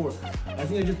 3, 4. I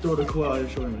think I just throw the coil out and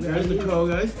show him. There's the coil,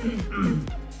 guys.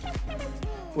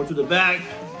 4 to the back.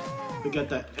 We got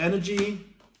that energy.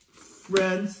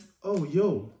 Friends. Oh,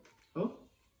 yo. Oh,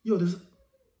 yo, there's.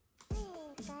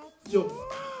 Yo.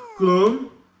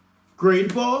 Gloom.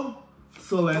 Great Ball.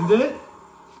 Splendid.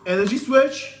 Energy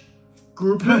Switch.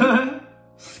 Groupon.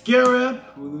 Scarab.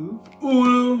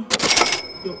 Ulu.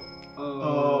 Yo.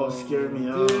 Oh, scared me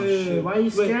out. Dude, shit. why you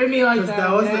scaring me like that,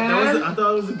 man? I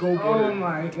thought it was a gold border. Oh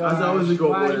my god. I thought it was a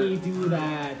gold border. Why do you do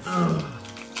that?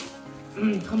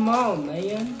 Come on,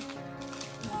 man.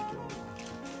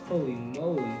 Holy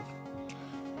moly.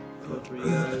 Look for you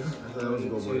guys. I thought it was a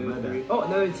gold border. My bad. Oh,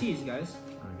 another tease, guys.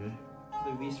 Okay.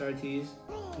 The V-Star tease.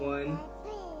 1,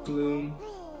 Bloom,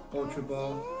 Ultra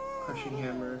Ball, Crushing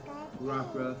Hammer,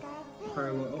 Rockruff,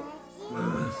 Parlo.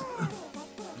 Oh,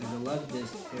 I love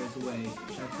this. There's a way.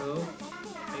 Chateau,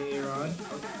 Aaron.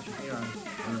 Oh, Aaron.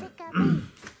 Alright.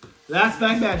 Last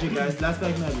pack magic, guys. Last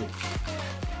pack magic.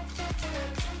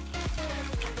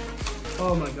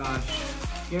 Oh my gosh.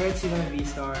 Guaranteed on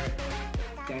V-Star.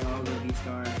 Dang, all the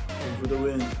V-Star. Home for the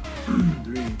win.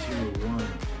 3, 2, 1.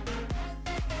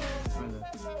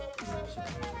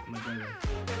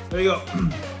 There you go.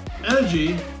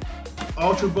 Energy,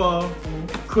 Ultra Ball,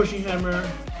 Crushing Hammer,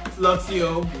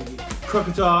 Luxio,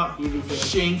 Kricketot,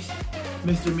 Shinx,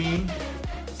 Mr. Meme,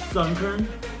 Sunkern,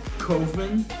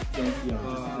 Kofen,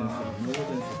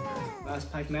 last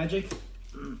pack magic.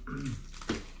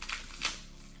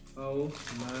 Oh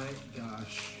my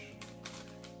gosh.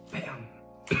 Bam.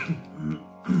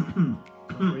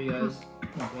 For you guys.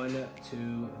 1,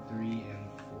 2, 3, and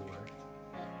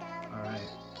 4. Alright.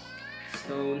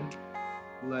 Stone,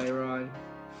 Lyron,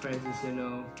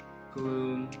 Francisino,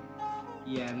 Gloom,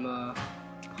 Yanma,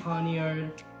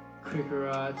 Poniard,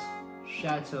 Kricketot,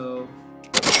 Chateau,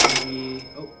 Energy.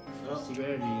 Oh, Secret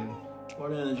Energy again.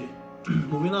 Water energy.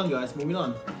 Moving on, guys. Moving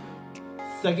on.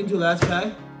 Second to last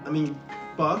pack. I mean,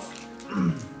 box.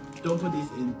 Don't put these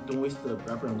in. Don't waste the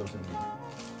wrapper on those anymore.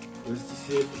 Let's just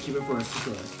keep it for a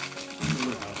secret.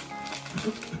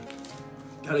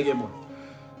 Gotta get more.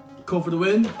 Code for the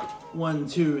win. 1,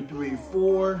 2, 3,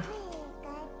 4.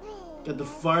 Got the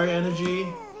fire energy.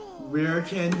 Rare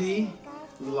candy.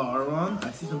 Laron.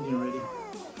 I see something already.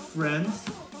 Friends.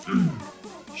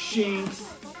 Shinx.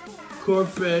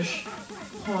 Corefish.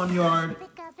 Poniard.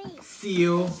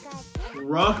 Seal.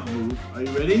 Rock Move. Are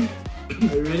you ready?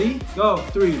 Are you ready? Go.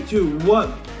 3, 2,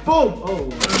 1. Boom! Oh.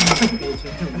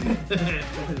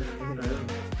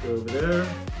 Go over there.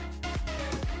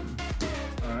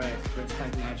 Alright, first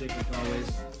pack magic as always.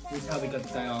 This is how we got the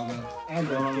Dialga. And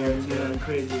the guarantee.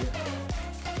 Crazy.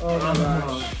 Oh my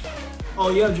gosh. Oh,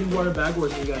 you gotta drink water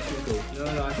backwards and you got 2 gold.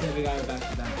 No, I said we got it back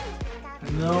to back.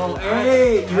 No,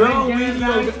 hey, you're on video.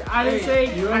 I didn't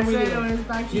say, you're on video.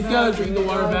 He's gotta drink the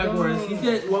water backwards. He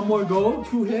said 1 more goal,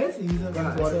 2 hits, and he's gonna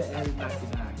drink water. I said and back to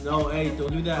back. No, hey,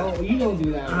 don't do that. Oh, you don't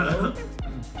do that, bro.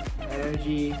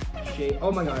 Energy, shape.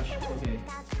 Oh my gosh. Okay.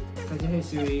 Kaja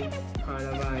Hisui,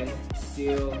 Carnivine,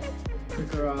 Steel,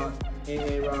 Kricketot,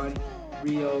 Aaron,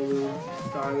 Riolu,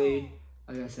 Starly.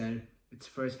 Like I said, it's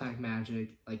first pack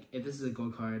magic. Like if this is a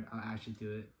gold card, I'll actually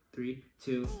do it. 3,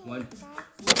 2, 1.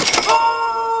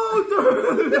 Oh!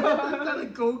 That's not a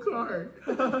gold card.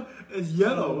 It's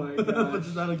yellow. Oh my gosh. But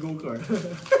it's not a gold card.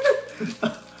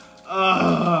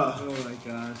 Oh my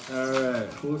gosh.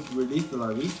 Alright, who released the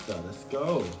Larvista? Let's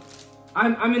go.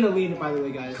 I'm in the lead, by the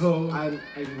way, guys. Cool. I'm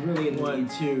really in the lead.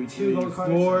 1, 2, 3, gold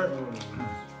cards. 4. Oh.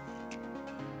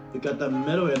 We got the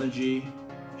Metal Energy,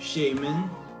 Shaman,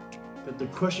 got the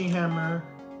Crushing Hammer,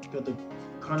 got the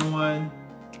Carnivine,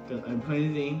 got I'm playing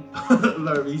anything,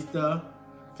 Larvista,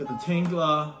 got the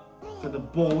Tangela, got the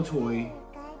Boltoy,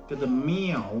 got the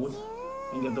Meowth,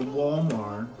 and got the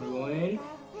Walmart. Purloin.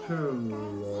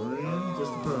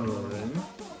 Just Purloin.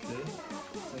 Okay.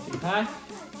 Second pack.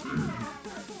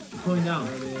 Cooling down.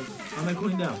 How am I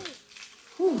cooling down?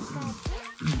 Whew.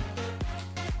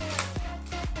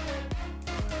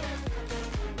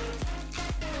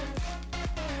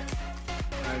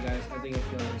 Alright guys, I think I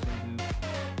feel like this one too.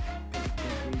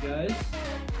 For you guys.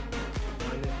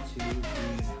 1, 2, 3,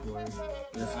 and 4.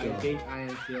 Let's I go. think I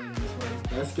am feeling this one.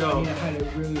 Let's I go. need to hide it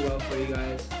really well for you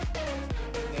guys.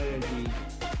 Energy.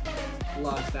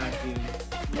 Lost Vacuum.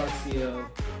 Luxio.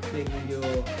 Making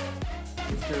Duel.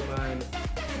 Mr. Mime.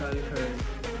 Sunkern.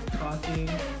 Talking.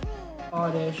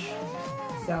 Oddish.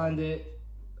 Salandit.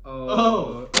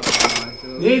 Oh.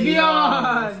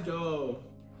 Leafeon! Let's go.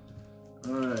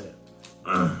 Alright.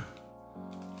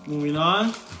 Moving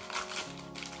on.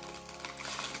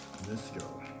 Let's go.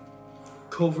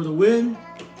 Code for the win.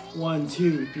 1,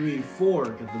 2, 3, 4.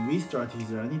 Got the restart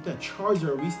teaser. I need that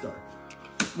Charizard restart.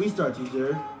 Restart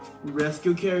teaser.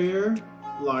 Rescue Carrier.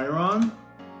 Lyron.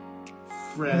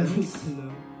 Friends.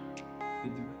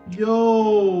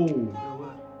 Yo!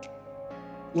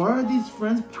 Why are these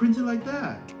friends printed like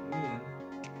that? Yeah.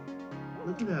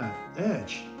 Look at that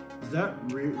edge. Is that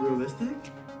realistic?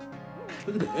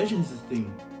 Look at the edge in this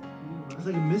thing. It's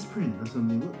like a misprint or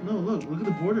something. Look, no, look at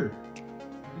the border.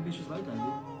 Maybe it's just like that,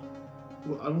 dude.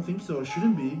 Well, I don't think so. It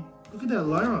shouldn't be. Look at that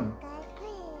Lyron.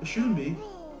 It shouldn't be.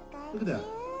 Look at that.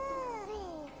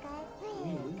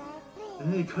 Really?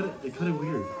 And then they cut it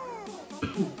weird.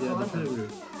 Yeah, they cut it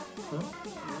weird. Huh?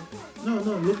 No,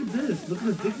 look at this. Look at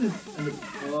the thickness and the...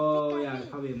 Oh, yeah,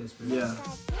 probably a misprint. Yeah.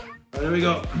 Alright, there we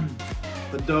go.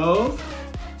 The Dove,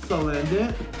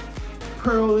 Salandit,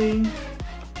 Purling,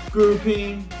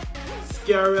 Grouping,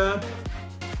 Scarab,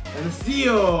 and the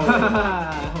Seal. Oh,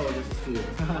 there's a Seal.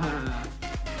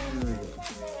 There we go.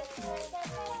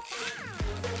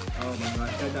 Oh my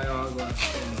gosh, that Dialga. Oh my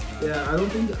god. Yeah, I don't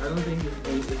think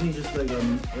it's just like a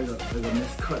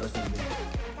miscut or something.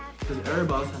 Because every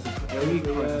box has a every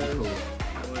card has a code.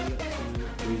 1,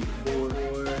 2, 3, 4.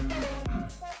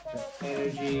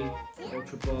 Energy,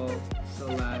 Ultra Ball,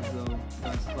 Salazzle,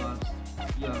 Dusclops,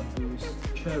 Young Boost,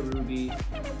 Cherubi,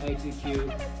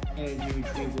 Execute, Energy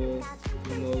Retrieval,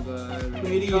 Umoga,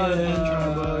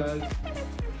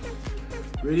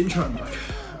 Radiant Charmbug.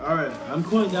 Alright, I'm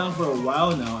cooling down for a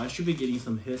while now. I should be getting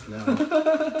some hits now.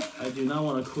 I do not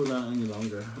want to cool down any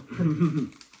longer.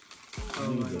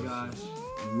 Oh my gosh.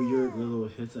 Weird little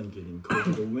hits I'm getting. Code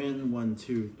for the win. 1,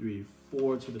 2, 3,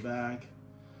 4 to the back.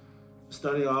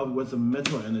 Starting off with the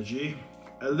Mental Energy,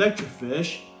 Electric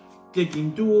Fish,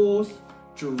 Digging Duels,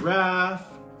 Giraffe,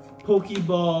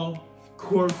 Pokeball,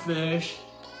 Corphish,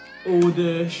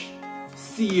 Oddish,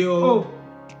 Seal,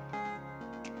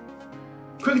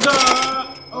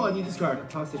 Crocodile! Oh, I need this card.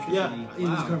 Toxicity. Yeah, I need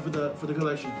this Wow. card for the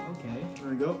collection. Okay. There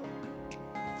we go.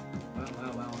 Wow.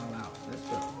 Let's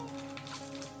go.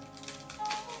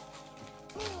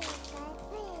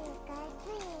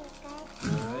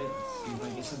 Alright, let's see if I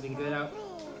get something good out.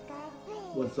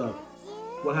 What's up?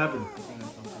 What happened? I think I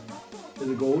found something. Is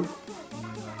it gold? Oh my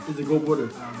god. Is it gold border?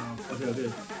 I don't know. Okay.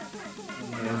 Oh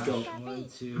my Alright, let's gosh. go. 1,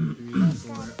 2, 3,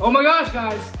 4. Oh my gosh,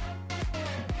 guys!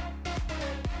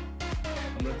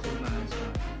 I'm gonna close my eyes.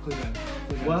 Close your eyes.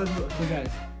 What? Close your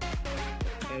eyes.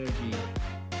 Energy.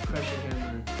 Crushing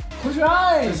Hammer. Close your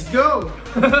eyes! Let's go!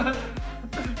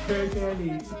 Fair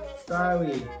Candy.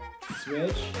 Starly.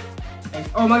 Switch.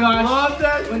 Oh my gosh! Love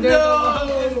that! When there's a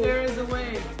love, there is a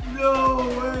way. No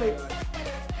way!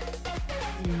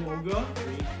 Emoga?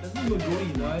 That's not Magodi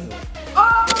 1.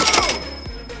 Oh!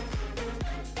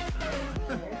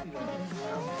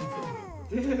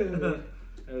 Dude.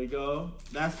 There we go.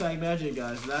 Last bag magic,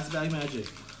 guys. Last bag magic.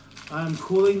 I'm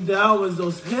cooling down with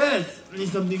those hits. I need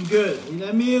something good. I need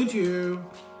that Mewtwo.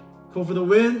 Go for the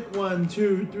win. 1,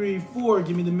 2, 3, 4.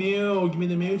 Give me the Mew. Give me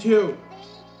the Mewtwo.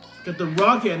 Got the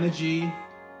Rocket Energy.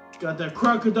 Got that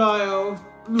Crocodile.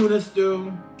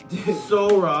 Lunastoon.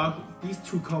 Solrock. These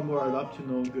two combo are up to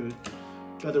no good.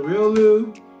 got the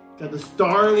Riolu, got the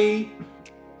Starly,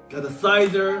 got the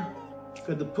Sizer,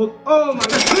 got the Oh my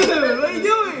god, what are you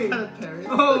doing? got the Parrot.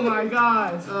 Oh my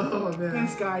gosh. Oh man.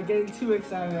 This guy getting too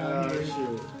excited out here.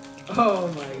 Shoot. Oh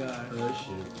my gosh. Oh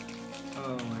shoot.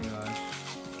 Oh my gosh.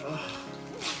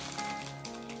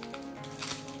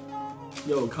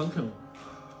 Yo, Kung. 1,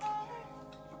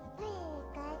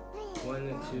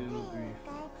 2, 3,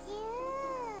 4.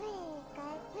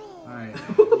 Alright.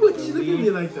 Why'd you look at me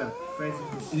like that?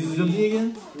 Francis Is it something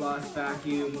again? Lost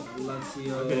Vacuum,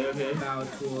 Luxio, Okay.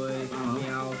 Bowtoy,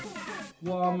 Meow,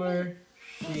 Walmer,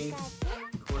 Shinx,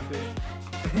 Corfish.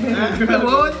 What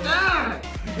was that?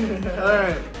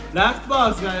 Alright, last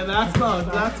box, guys. Last box.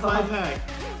 Last 5 pack.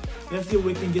 Let's see if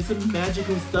we can get some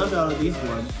magical stuff out of these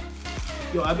ones.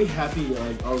 Yo, I'd be happy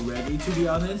like already, to be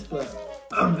honest, but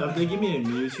if they give me a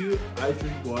Mewtwo, I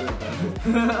drink water backwards.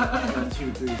 1,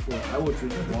 2, 3, 4. I will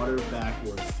drink water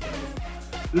backwards.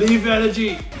 Leaf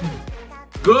Energy.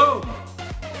 Go!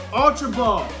 Ultra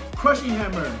Ball. Crushing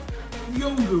Hammer.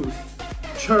 Yungoos.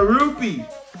 Charupi.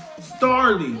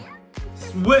 Starly.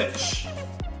 Switch.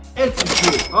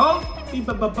 Execute. Oh! Beep,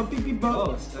 beep, beep, beep, beep,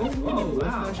 Oh, wow. wow.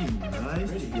 That's actually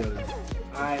nice together.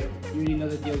 Alright, you already know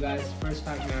the deal, guys. First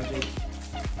pack magic.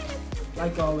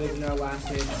 Like always in our last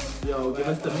hits. Yo, give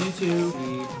us the Mewtwo.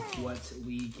 See what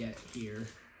we get here.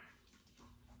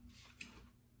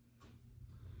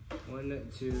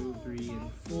 1, 2, 3,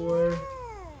 and 4. Go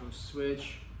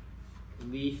switch.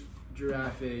 Leaf,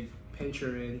 Giraffe,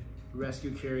 Pinchurin,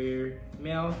 Rescue Carrier,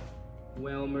 Meow,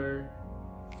 Whelmer,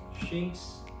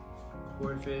 Shinx,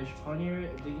 Corfish, Ponier,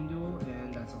 Digging Duel,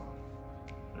 and that's all.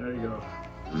 There you go.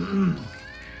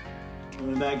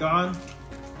 Going back on.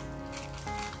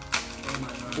 Oh my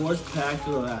god. Force pack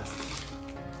to the last.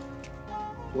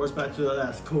 Force pack to the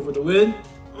last. Go for the win.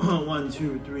 1,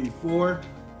 2, 3, 4.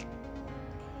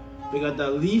 We got the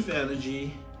Leaf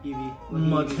Energy.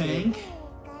 Eevee. Tank.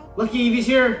 Lucky Eevee's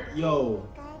here. Yo.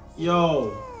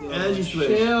 Energy Switch.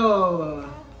 Chill.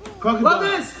 Crocodile. Love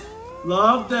this.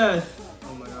 Love this.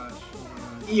 Oh my gosh.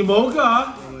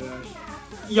 Emoga. Oh my gosh.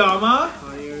 Yama.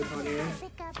 Ponier.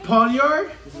 Ponyard.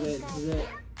 This is it.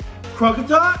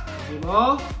 Crocodile.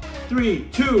 Zemo. 3,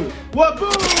 2, 1, boom!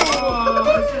 Oh,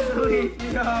 this is Leaf.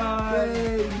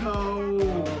 Hey, no. Oh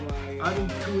my god. I've been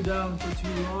cooled down for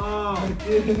too long.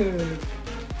 Dude.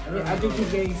 I think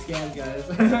he's getting scammed, guys.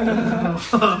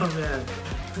 Oh, man.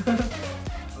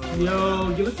 Yo,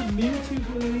 give us a Mewtwo,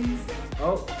 please.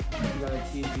 Oh, we got a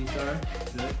TSV star.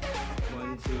 Good.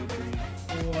 1, 2, 3,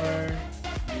 4.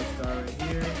 V-star right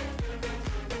here.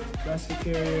 Rescue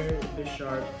Carrier,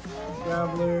 Bisharp,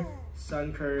 Graveler,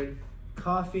 Sunkern,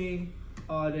 Coffee,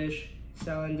 Oddish,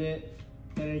 Salandit,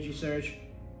 Energy Search.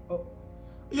 Oh.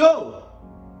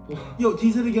 Yo,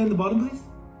 tease it again at the bottom, please.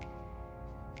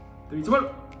 3, 2, 1.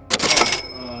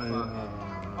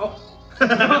 Oh.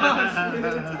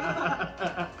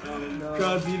 Oh no.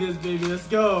 Can't see this, baby. Let's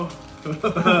go.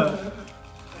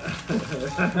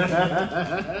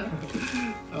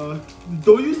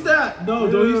 Don't use that. No,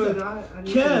 don't use that.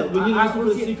 Can't. We need to use it for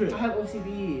the secret. I have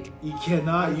OCD. You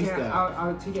cannot use that.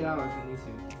 I'll take it out if I need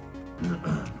to.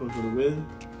 Go for the win.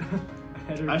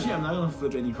 Actually, I'm not gonna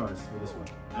flip any cards for this one.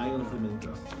 I ain't gonna flip any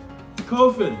cards.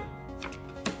 Koffin,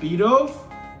 Beedove,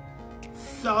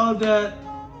 Saladet,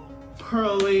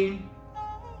 Pearly,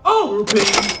 Grouping,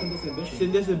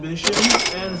 Synthesis Ambition,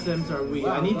 and Simsar Wii.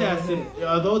 Wow, I need that.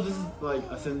 Although this is like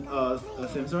a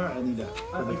Simsar, I need that.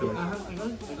 I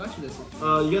got you this.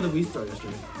 You got the Wii Star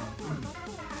yesterday.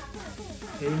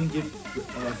 Can't even give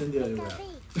Cynthia a wrap.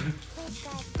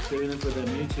 Saving it for the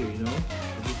Mewtwo, you know?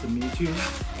 If it's a Mewtwo,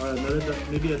 or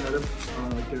maybe another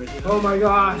character. Oh my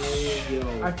gosh! Yo.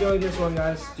 I feel like this one,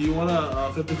 guys. Do you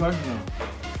wanna flip the card? No.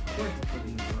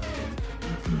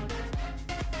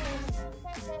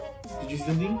 Did you see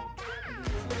something?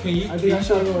 Can you? I think I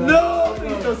shot it. No!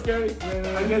 It's so scary. Wait.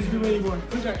 I can't do anymore.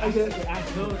 I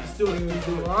can't. No, just do it. Just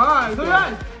do it. Alright, come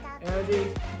on!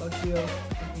 Energy, Luxio,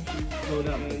 Slow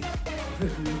down.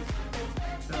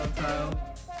 Telltale,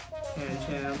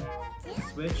 Pancham,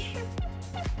 Switch.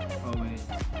 Oh wait.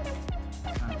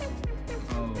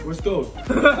 Oh. Where's Gold?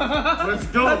 Where's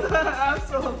Gold?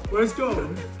 Absol. Where's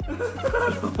Gold?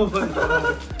 Oh my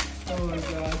god. Oh my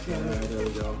gosh. Alright, there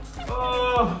we go.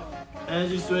 Oh!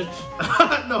 Energy Switch.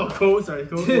 No, Code. Sorry,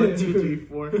 Code 1, 2, 3,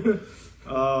 4.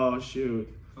 Oh shoot.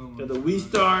 Got the Wii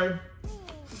Star,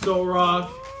 Solrock,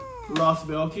 Lost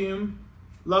Vacuum,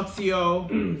 Luxio,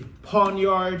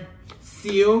 Ponyard,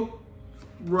 Seal,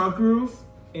 Rockruff,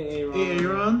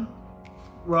 Aeron,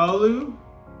 Ralu.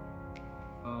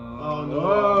 Oh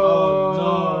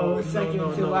no. Second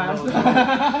to last.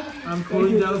 I I'm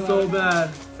cooling down so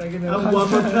bad. Second I'm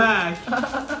one more pack.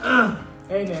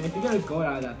 Hey man, if you're gonna go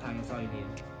out of that pack, that's all you need.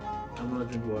 I'm gonna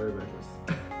drink water breakfast.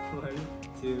 1,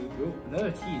 2, oh,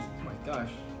 another tease. Oh my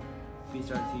gosh.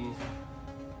 V-Star tease.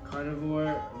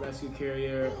 Carnivore, Rescue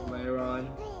Carrier, Lyron,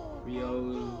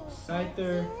 Riolu,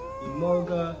 Scyther,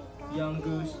 Emolga, Young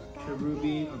Goose,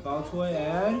 Cherubi, a Baltoy,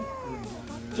 and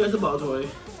Just a Baltoy.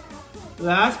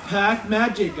 Last pack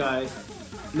magic, guys.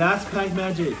 Last pack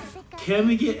magic. Can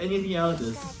we get anything out of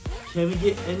this? Can we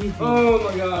get anything oh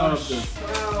my out of gosh. this?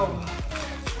 Wow.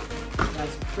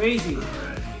 That's crazy.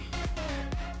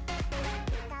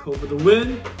 Go for the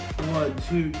win. 1,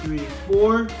 2, 3,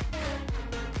 4.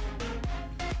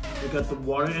 We got the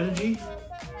water energy.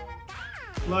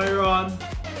 Lyron.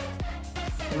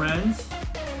 Friends.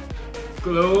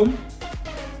 Gloom.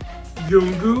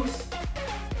 Yungoos.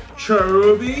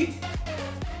 Cherubi.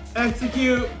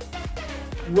 Execute.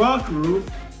 Rock Roof.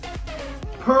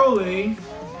 Pearling.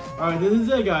 Alright, this is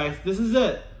it, guys. This is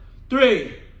it.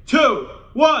 3, 2,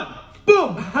 1.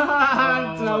 Boom!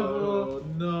 Double.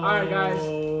 No. Alright, guys.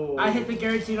 I hit the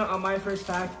Giratina on my first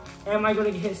pack. Am I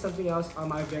going to hit something else on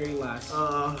my very last?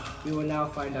 We will now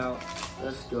find out.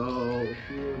 Let's go.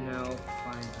 We will now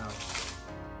find out.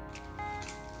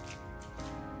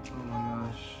 Oh my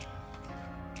gosh.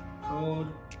 Code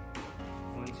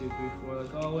 1, 2, 3, 4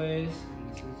 like always. And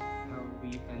this is how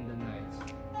we end the night.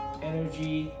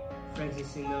 Energy,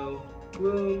 Francisino,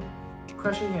 Gloom,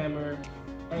 Crushing Hammer,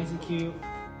 Execute,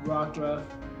 Rock Ruff,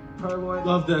 Purloin.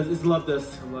 Love this. It's love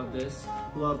this. I love this.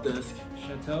 Love this.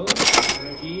 Chateau,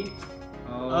 Energy.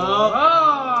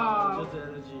 Oh. Just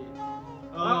energy.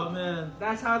 Oh Well, man.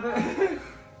 That's how the.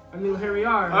 I mean, here we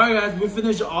are. Alright guys, we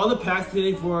finished all the packs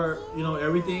today for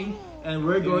everything, and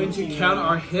we're going to count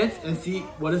our hits and see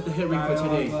what is the hit rate for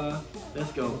today.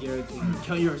 Let's go.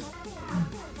 Count yours.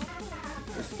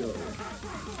 Let's go.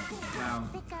 Wow.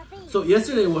 So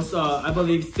yesterday was I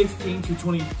believe 16 to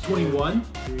 21.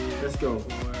 Let's go.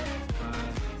 4, 5.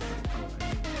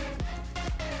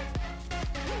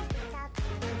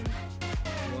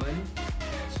 1,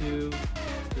 2,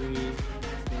 3,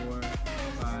 4,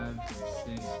 5,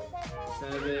 6,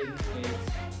 7, 8,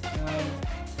 9,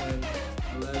 10,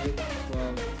 11,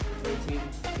 12, 13,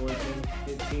 14,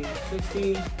 15,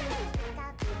 16,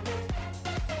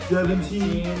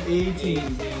 17, 18.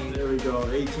 18. There we go,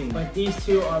 18. But these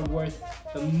two are worth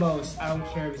the most. I don't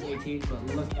care if it's 18,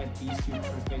 but look at these two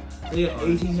perfect. They got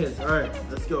 18 hits. Alright,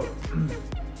 let's go.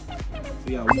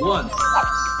 We got 1, we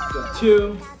got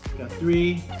 2, we got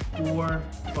 3, 4,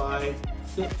 5,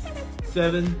 6,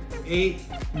 7, 8,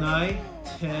 9,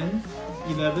 10,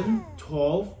 11,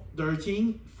 12,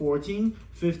 13, 14,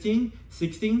 15,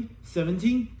 16,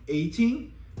 17,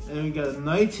 18, and we got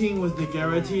 19 was the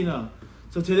Giratina.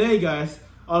 So today, guys,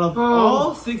 out of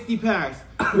all 60 packs,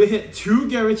 we hit 2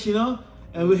 Giratina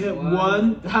and we hit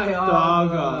 1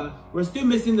 Dialga. We're still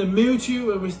missing the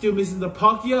Mewtwo and we're still missing the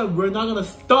Palkia. We're not gonna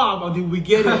stop until we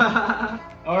get it.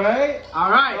 Alright?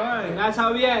 Alright. And that's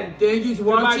how we end. Thank you for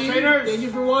watching. Trainers. Thank you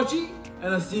for watching.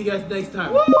 And I'll see you guys next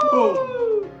time. Woo!